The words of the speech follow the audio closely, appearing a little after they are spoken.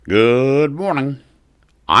Good morning.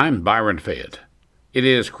 I'm Byron Fayette. It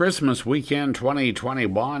is Christmas weekend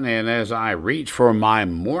 2021, and as I reach for my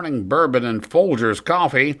morning bourbon and Folgers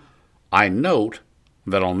coffee, I note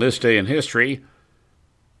that on this day in history,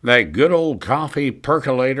 that good old coffee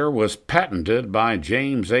percolator was patented by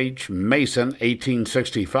James H. Mason,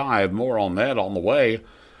 1865. More on that on the way.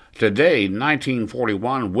 Today,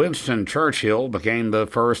 1941, Winston Churchill became the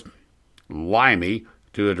first limey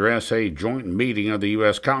to address a joint meeting of the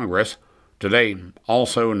U.S. Congress. Today,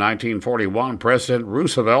 also 1941, President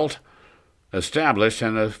Roosevelt established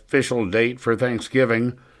an official date for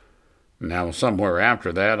Thanksgiving. Now, somewhere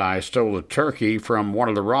after that, I stole a turkey from one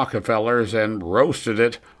of the Rockefellers and roasted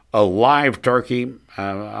it, a live turkey.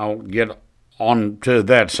 I'll get on to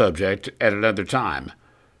that subject at another time.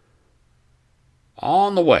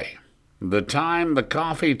 On the way, the time the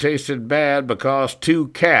coffee tasted bad because two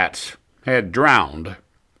cats had drowned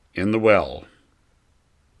in the well.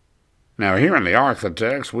 Now, here in the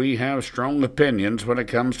Architects, we have strong opinions when it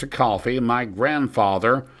comes to coffee. My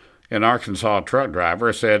grandfather, an Arkansas truck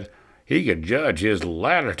driver, said he could judge his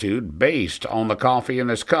latitude based on the coffee in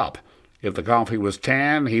his cup. If the coffee was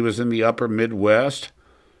tan, he was in the upper Midwest,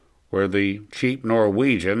 where the cheap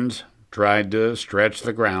Norwegians tried to stretch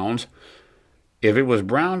the grounds. If it was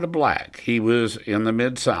brown to black, he was in the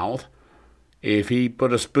Mid-South. If he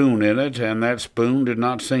put a spoon in it and that spoon did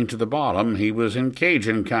not sink to the bottom, he was in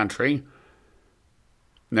Cajun country.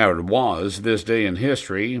 Now, it was this day in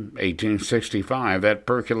history, 1865, that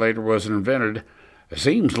percolator was invented. It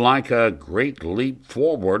seems like a great leap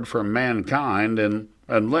forward for mankind, and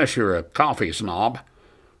unless you're a coffee snob,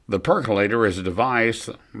 the percolator is a device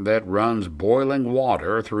that runs boiling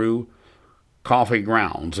water through coffee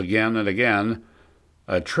grounds again and again.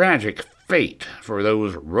 A tragic fate for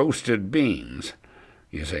those roasted beans,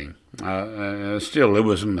 you see. Still, it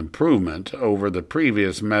was an improvement over the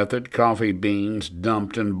previous method, coffee beans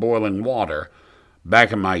dumped in boiling water.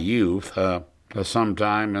 Back in my youth,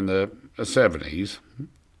 sometime in the 70s,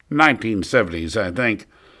 1970s, I think,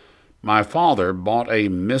 my father bought a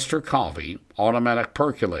Mr. Coffee automatic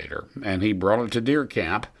percolator, and he brought it to deer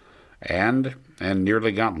camp and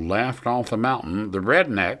nearly got laughed off the mountain. The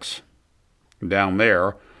rednecks down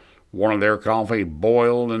there wanted their coffee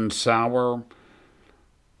boiled and sour,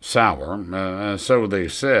 so they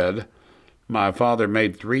said. My father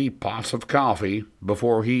made 3 pots of coffee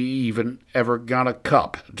before he even ever got a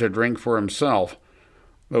cup to drink for himself.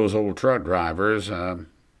 Those old truck drivers,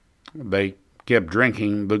 they kept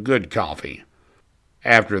drinking the good coffee.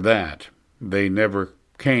 After that, they never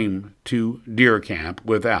came to deer camp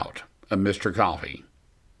without a Mr. Coffee.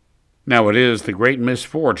 Now, it is the great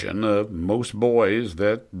misfortune of most boys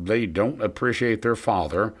that they don't appreciate their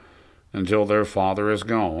father until their father is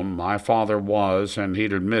gone. My father was, and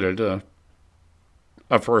he'd admitted, a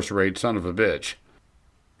first-rate son of a bitch,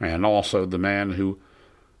 and also the man who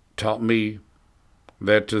taught me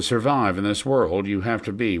that to survive in this world, you have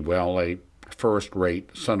to be, well, a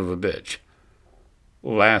first-rate son of a bitch.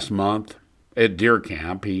 Last month, at deer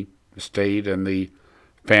camp, he stayed in the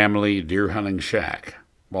family deer hunting shack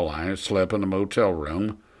while I slept in a motel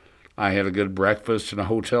room. I had a good breakfast in a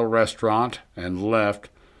hotel restaurant and left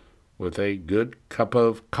with a good cup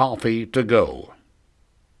of coffee to go.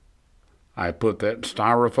 I put that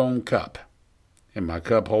styrofoam cup in my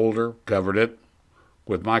cup holder, covered it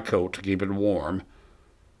with my coat to keep it warm.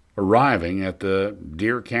 Arriving at the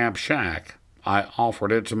deer camp shack, I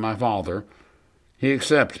offered it to my father. He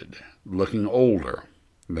accepted, looking older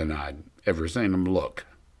than I'd ever seen him look,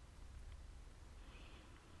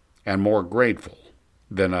 and more grateful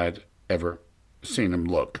than I'd ever seen him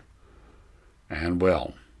look. And,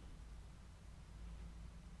 well,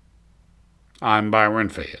 I'm Byron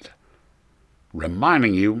Fayette,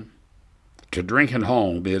 reminding you to drink at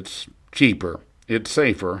home. It's cheaper, it's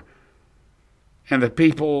safer, and the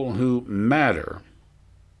people who matter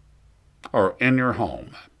are in your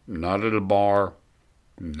home, not at a bar,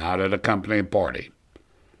 not at a company party.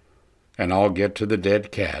 And I'll get to the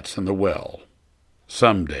dead cats in the well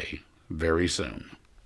someday, very soon.